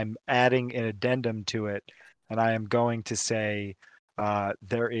I'm adding an addendum to it, and I am going to say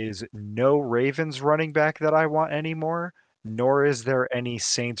there is no Ravens running back that I want anymore. Nor is there any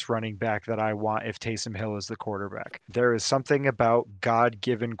Saints running back that I want if Taysom Hill is the quarterback. There is something about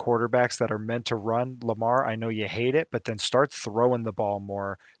God-given quarterbacks that are meant to run. Lamar, I know you hate it, but then start throwing the ball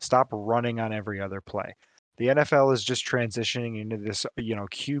more. Stop running on every other play. The NFL is just transitioning into this,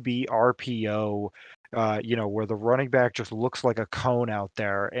 QB RPO, where the running back just looks like a cone out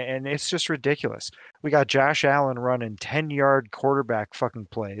there, and it's just ridiculous. We got Josh Allen running 10-yard quarterback fucking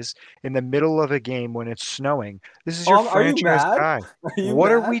plays in the middle of a game when it's snowing. This is your franchise guy.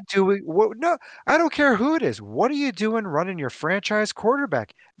 What are we doing? No, I don't care who it is. What are you doing running your franchise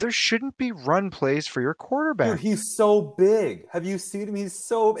quarterback? There shouldn't be run plays for your quarterback. Dude, he's so big. Have you seen him? It's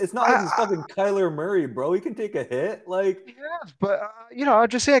not like he's fucking Kyler Murray, bro. He can take a hit. Yeah, but I'll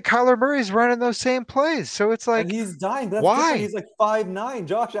just say Kyler Murray's running those same plays. So it's like, and he's dying. That's why? Different. He's like 5'9".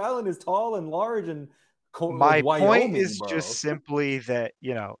 Josh Allen is tall and large and my Wyoming, point is bro. just simply that,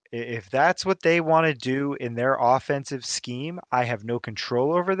 if that's what they want to do in their offensive scheme, I have no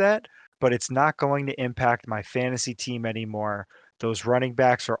control over that, but it's not going to impact my fantasy team anymore. Those running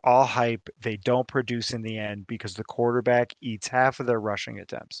backs are all hype. They don't produce in the end because the quarterback eats half of their rushing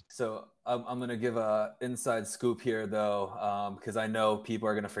attempts. So I'm going to give a inside scoop here, though, because I know people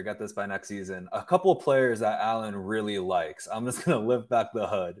are going to forget this by next season. A couple of players that Allen really likes. I'm just going to lift back the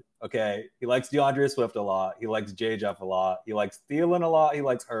hood. Okay, he likes DeAndre Swift a lot. He likes J-Jeff a lot. He likes Thielen a lot. He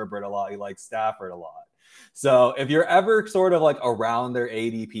likes Herbert a lot. He likes Stafford a lot. So if you're ever sort of like around their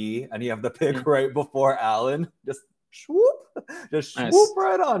ADP and you have the pick right before Allen, just swoop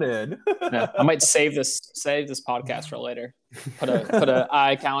right on in. Yeah, I might save this podcast for later. Put a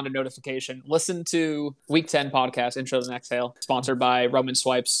iCalendar notification. Listen to Week 10 podcast, Intro to Exhale, sponsored by Roman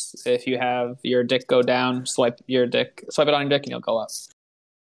Swipes. If you have your dick go down, swipe it on your dick, and you'll go up.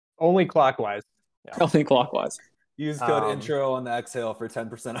 Only clockwise. Yeah. Only clockwise. Use code intro on the exhale for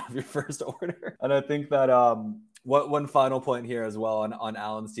 10% off your first order. And I think that one final point here as well on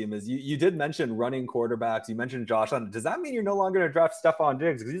Allen's team is you did mention running quarterbacks. You mentioned Josh Allen. Does that mean you're no longer going to draft Stephon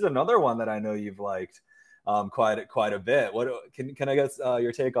Diggs? Because he's another one that I know you've liked quite a bit. What can I get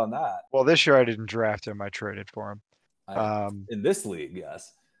your take on that? Well, this year I didn't draft him. I traded for him. In this league,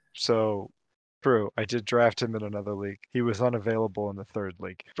 yes. So true. I did draft him in another league. He was unavailable in the third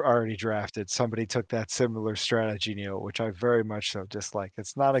league. Already drafted. Somebody took that similar strategy, Neil, which I very much so dislike.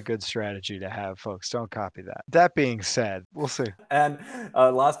 It's not a good strategy to have, folks. Don't copy that. That being said, we'll see. And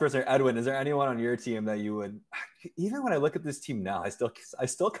last person, Edwin, is there anyone on your team that you would, even when I look at this team now, I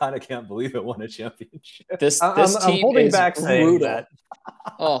still kind of can't believe it won a championship. This team I'm holding is back saying that.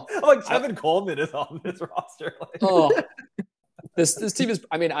 Oh, like Kevin Coleman is on this roster. This team is.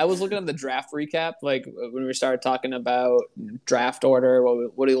 I mean, I was looking at the draft recap, like when we started talking about draft order.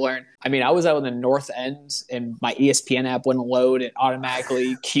 What do you learn? I mean, I was out in the north end, and my ESPN app wouldn't load. It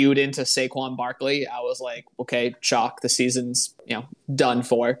automatically queued into Saquon Barkley. I was like, okay, chalk. The season's done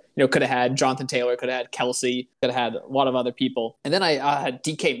for. Could have had Jonathan Taylor, could have had Kelsey, could have had a lot of other people, and then I had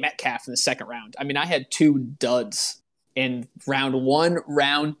DK Metcalf in the second round. I mean, I had 2 duds in round 1,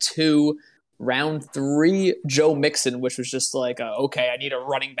 round 2. Round 3, Joe Mixon, which was just like, okay, I need a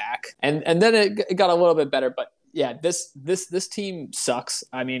running back, and then it got a little bit better. But yeah, this team sucks.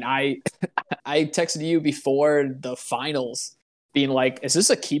 I mean, I texted you before the finals, being like, is this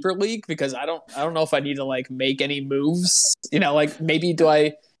a keeper league? Because I don't know if I need to like make any moves. Like maybe do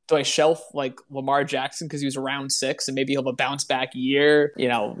I shelf like Lamar Jackson because he was round 6 and maybe he'll have a bounce back year,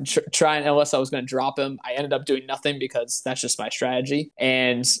 trying unless I was going to drop him. I ended up doing nothing because that's just my strategy.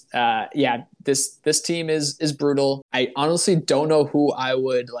 And this team is brutal. I honestly don't know who I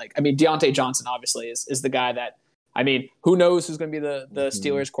would like. I mean, Deontay Johnson obviously is the guy that, I mean, who knows who's going to be the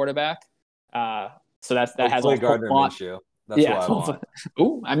Steelers quarterback. So that has a Gardner Minshew. That's what I want.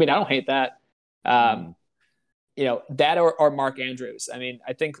 Ooh, I mean, I don't hate that. That or Mark Andrews. I mean,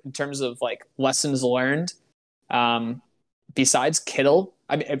 I think in terms of like lessons learned, besides Kittle,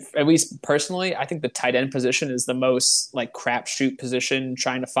 I mean, at least personally, I think the tight end position is the most like crapshoot position.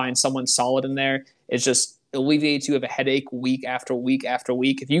 Trying to find someone solid in there, it just alleviates you of a headache week after week after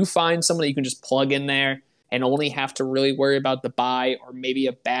week. If you find someone that you can just plug in there and only have to really worry about the bye or maybe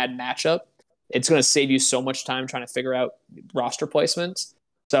a bad matchup, it's going to save you so much time trying to figure out roster placements.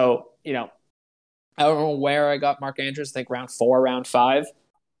 So, I don't know where I got Mark Andrews. I think round 4, round 5.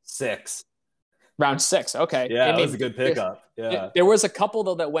 6. Round 6, okay. Yeah, it was a good pickup. Yeah. There was a couple,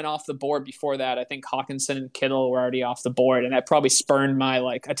 though, that went off the board before that. I think Hawkinson and Kittle were already off the board, and that probably spurned my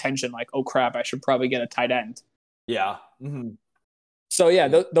like attention, like, oh, crap, I should probably get a tight end. Yeah. Mm-hmm. So,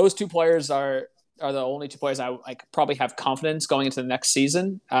 yeah, those 2 players are the only 2 players I like probably have confidence going into the next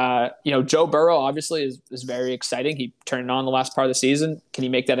season. Joe Burrow obviously is very exciting. He turned on the last part of the season. Can he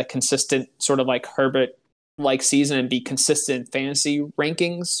make that a consistent sort of like Herbert-like season and be consistent fantasy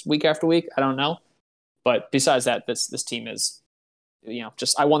rankings week after week? I don't know. But besides that, this team is,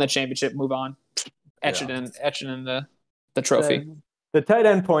 just I won the championship. Move on, etch it in the trophy. The tight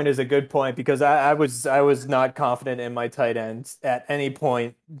end point is a good point because I was not confident in my tight ends at any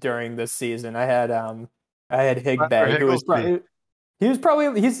point during this season. I had Higbee, who was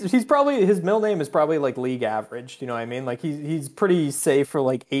probably his middle name is probably like league average. You know what I mean? Like he's pretty safe for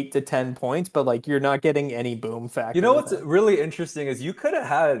like 8 to 10 points, but like you're not getting any boom factor. You know what's really interesting is you could have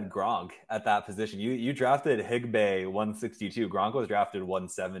had Gronk at that position. You drafted Higbee 162. Gronk was drafted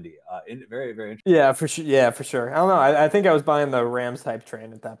 170. Very, very interesting. Yeah, for sure. Yeah, for sure. I don't know. I think I was buying the Rams type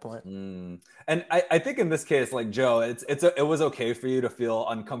train at that point. And I think in this case, like Joe, it was okay for you to feel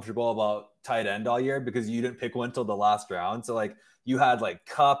uncomfortable about tight end all year because you didn't pick one till the last round. So like you had like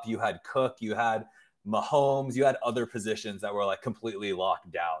Kupp, you had Cook, you had Mahomes, you had other positions that were like completely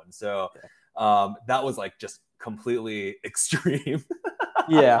locked down. So that was like just completely extreme.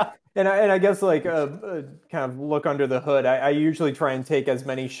 Yeah. And I guess like kind of look under the hood. I usually try and take as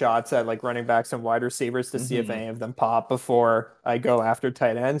many shots at like running backs and wide receivers to see if any of them pop before I go after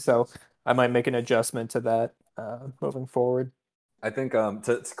tight end. So I might make an adjustment to that moving forward. I think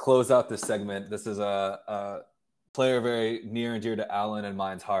to close out this segment, this is a player very near and dear to Alan and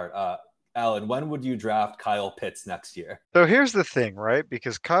mine's heart. Alan, when would you draft Kyle Pitts next year? So here's the thing, right?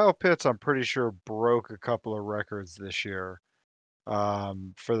 Because Kyle Pitts, I'm pretty sure, broke a couple of records this year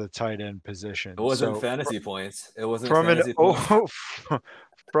for the tight end position. It wasn't fantasy points. It wasn't from fantasy points.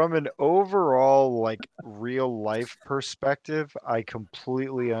 From an overall like real life perspective, I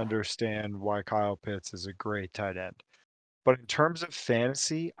completely understand why Kyle Pitts is a great tight end. But in terms of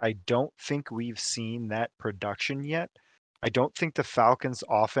fantasy, I don't think we've seen that production yet. I don't think the Falcons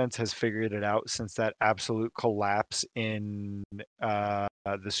offense has figured it out since that absolute collapse in the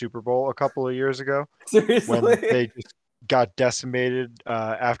Super Bowl a couple of years ago. Seriously? When they just got decimated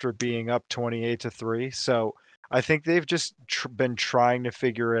after being up 28-3. So I think they've just been trying to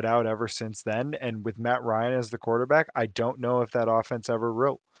figure it out ever since then. And with Matt Ryan as the quarterback, I don't know if that offense ever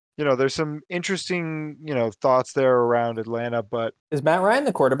will. There's some interesting, thoughts there around Atlanta, but is Matt Ryan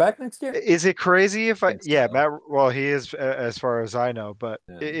the quarterback next year? Is it crazy if Matt, well, he is as far as I know, but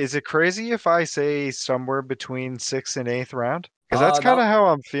is it crazy if I say somewhere between 6th and 8th round? Because that's kind of how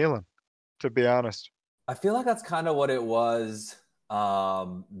I'm feeling, to be honest. I feel like that's kind of what it was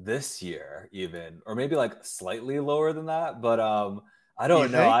this year even, or maybe like slightly lower than that, but I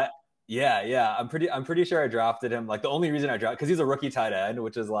don't know. Yeah. I'm pretty sure I drafted him. Like the only reason I drafted, because he's a rookie tight end,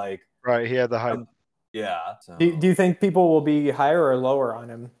 which is like right. He had the hype. Yeah. So. Do you think people will be higher or lower on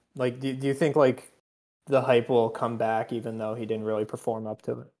him? Like, do you think like the hype will come back even though he didn't really perform up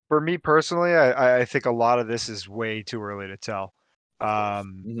to it? For me personally, I think a lot of this is way too early to tell.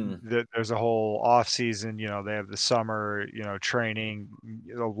 There's a whole off season, they have the summer, training.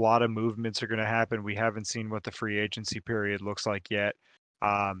 A lot of movements are going to happen. We haven't seen what the free agency period looks like yet.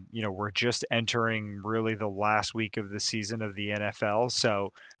 We're just entering really the last week of the season of the NFL.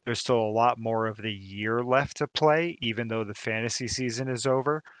 So there's still a lot more of the year left to play, even though the fantasy season is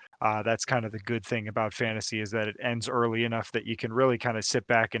over. That's kind of the good thing about fantasy, is that it ends early enough that you can really kind of sit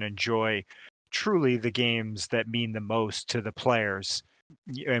back and enjoy truly the games that mean the most to the players,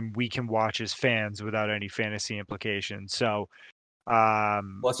 and we can watch as fans without any fantasy implications. So, well,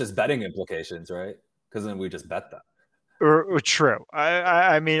 it's just betting implications, right? Because then we just bet them. True.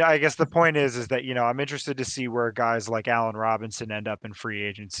 I mean, I guess the point is that, I'm interested to see where guys like Allen Robinson end up in free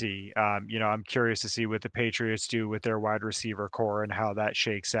agency. I'm curious to see what the Patriots do with their wide receiver core and how that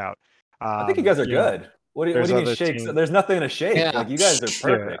shakes out. I think you guys are good. What do you mean shakes? There's nothing to shake. Yeah. Like, you guys are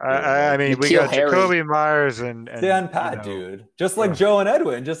perfect. I mean, we got Jacoby Myers and stand pat, dude. Just like Joe and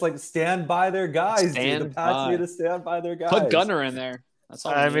Edwin, just like stand by their guys. Dude. The Pats need to stand by their guys. Put Gunner in there. That's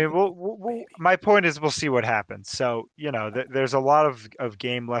all. I mean, my point is we'll see what happens. So, there's a lot of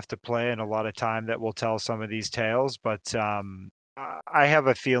game left to play and a lot of time that will tell some of these tales. But I have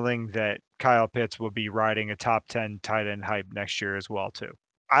a feeling that Kyle Pitts will be riding a top 10 tight end hype next year as well, too.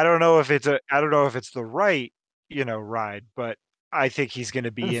 I don't know if it's the right, ride, but I think he's going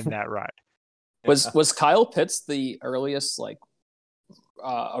to be in that ride. Was Kyle Pitts the earliest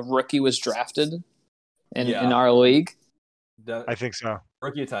a rookie was drafted in our league? I think so.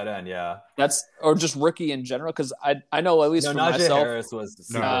 Rookie tight end, yeah. Or just rookie in general, because I know at least for Najee myself. Harris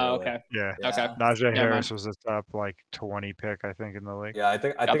was okay. Yeah. Okay. Najee Harris was a top 20 pick, I think, in the league. Yeah, I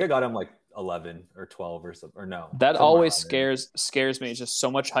think I got him 11 or 12 or something, or no. That always scares me. It's just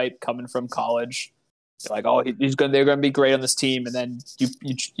so much hype coming from college. You're like, they're gonna be great on this team, and then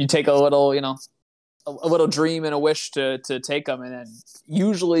you take a little, a little dream and a wish to take them, and then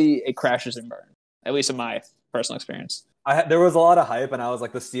usually it crashes and burns. At least in my personal experience. There was a lot of hype, and I was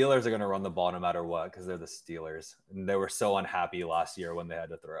like, the Steelers are going to run the ball no matter what, because they're the Steelers, and they were so unhappy last year when they had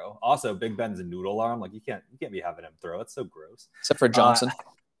to throw. Also, Big Ben's a noodle arm. Like, you can't be having him throw. It's so gross. Except for Johnson.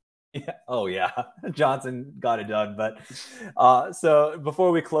 Yeah. Oh yeah, Johnson got it done. But so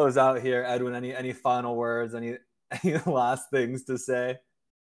before we close out here, Edwin, any final words? Any last things to say?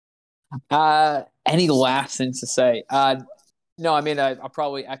 Any last things to say? No, I mean, I'll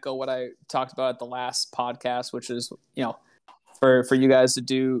probably echo what I talked about at the last podcast, which is, for you guys to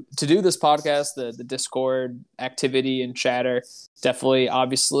do this podcast, the Discord activity and chatter definitely,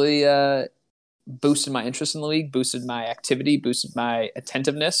 obviously, boosted my interest in the league, boosted my activity, boosted my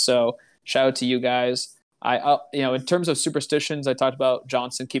attentiveness. So shout out to you guys. In terms of superstitions, I talked about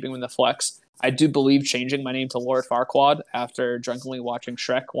Johnson keeping him in the flex. I do believe changing my name to Lord Farquaad after drunkenly watching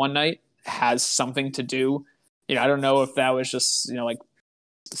Shrek one night has something to do. I don't know if that was just,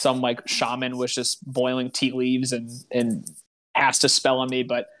 some shaman was just boiling tea leaves and cast a spell on me.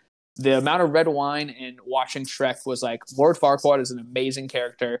 But the amount of red wine and watching Shrek was like, Lord Farquaad is an amazing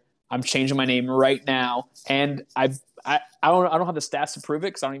character. I'm changing my name right now. And I don't have the stats to prove it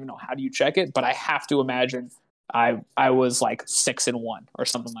because I don't even know how do you check it, but I have to imagine I was 6-1 or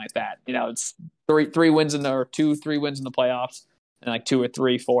something like that. It's 3 wins or 2-3 wins in the playoffs and 2 or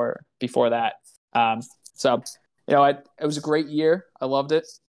 3 before that. So it was a great year. I loved it.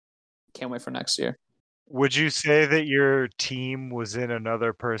 Can't wait for next year. Would you say that your team was in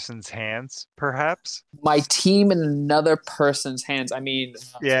another person's hands, perhaps? My team in another person's hands. I mean,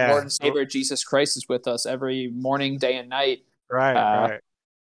 Lord and Savior Jesus Christ is with us every morning, day, and night. Right.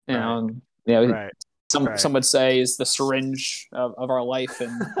 Some would say is the syringe of our life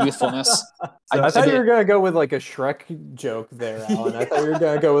and youthfulness. I thought you were going to go with a Shrek joke there, Alan. I thought you were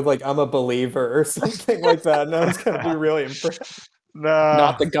going to go with I'm a believer or something like that. No, it's going to be really impressive. No,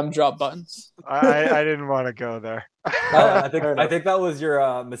 not the gumdrop buttons. I didn't want to go there. I think that was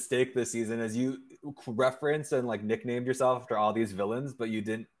your mistake this season, as you referenced and nicknamed yourself after all these villains, but you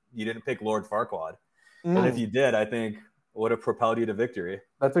didn't pick Lord Farquaad. And if you did, I think would have propelled you to victory.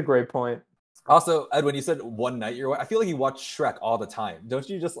 That's a great point. Also, Edwin, you said one night I feel like you watch Shrek all the time. Don't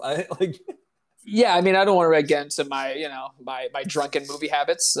you just Yeah, I mean, I don't want to get into my drunken movie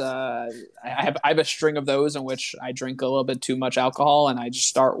habits. I have a string of those in which I drink a little bit too much alcohol, and I just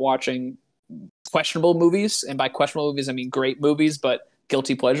start watching questionable movies. And by questionable movies, I mean great movies, but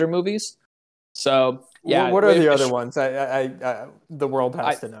guilty pleasure movies. So yeah, what are the other ones? The world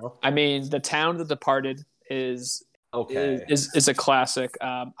has to know. I mean, The Town, The Departed is Okay. is a classic.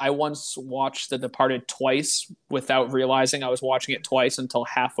 I once watched The Departed twice without realizing I was watching it twice until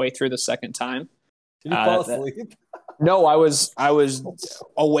halfway through the second time. Did you fall asleep? No, I was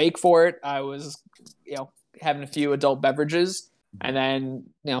awake for it. I was, having a few adult beverages, and then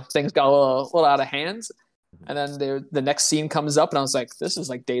things got a little out of hand. And then the next scene comes up, and I was like, "This is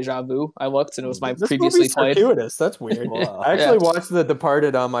like deja vu." I looked, and it was my This previously movie's played. circuitous. That's weird. Wow. I actually watched The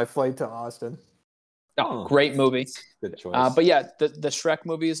Departed on my flight to Austin. Oh, great movie. Good choice. But yeah, the Shrek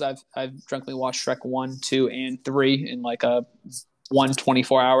movies, I've drunkenly watched Shrek 1, 2, and 3 in like a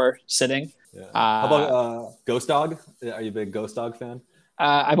 24-hour sitting. Yeah. How about Ghost Dog? Are you a big Ghost Dog fan?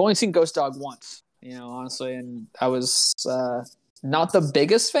 I've only seen Ghost Dog once, honestly, and I was not the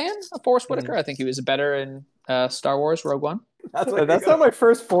biggest fan of Forrest Whitaker. I think he was better in Star Wars Rogue One. That's not my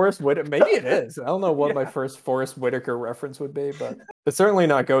first Forrest Whitaker. Maybe it is. I don't know what my first Forrest Whitaker reference would be, but it's certainly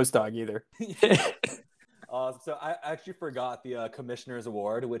not Ghost Dog either. So I actually forgot the Commissioner's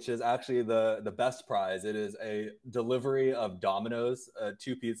Award, which is actually the best prize. It is a delivery of Domino's,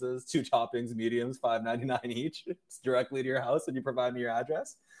 2 pizzas, 2 toppings, mediums, $5.99 each. It's directly to your house, and you provide me your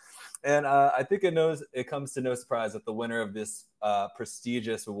address. And I think it comes to no surprise that the winner of this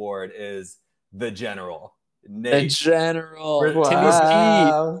prestigious award is the General. Nate. The General. Wow.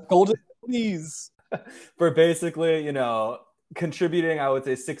 Timmy's Golden Please. For basically, contributing, I would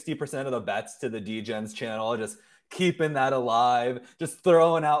say 60% of the bets to the D-Gens channel, just keeping that alive, just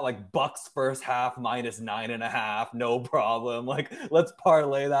throwing out like Bucks first half -9.5, no problem. Like, let's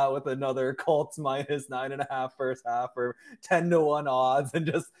parlay that with another Colts -9.5 first half or 10-1 odds,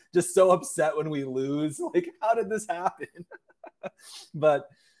 and just so upset when we lose. Like, how did this happen? But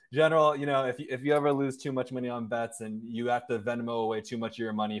General, if you ever lose too much money on bets and you have to Venmo away too much of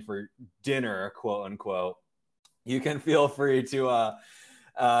your money for dinner, quote unquote, you can feel free to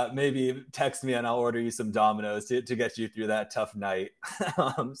maybe text me and I'll order you some Domino's to get you through that tough night.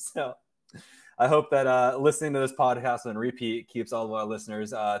 So I hope that listening to this podcast on repeat keeps all of our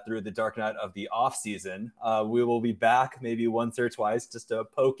listeners through the dark night of the off season. We will be back maybe once or twice just to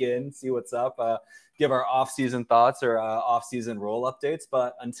poke in, see what's up, give our off season thoughts or off season role updates.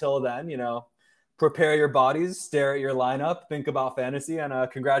 But until then, prepare your bodies, stare at your lineup, think about fantasy, and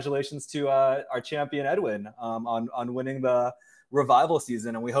congratulations to our champion Edwin on winning the revival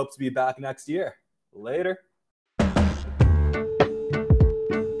season. And we hope to be back next year. Later.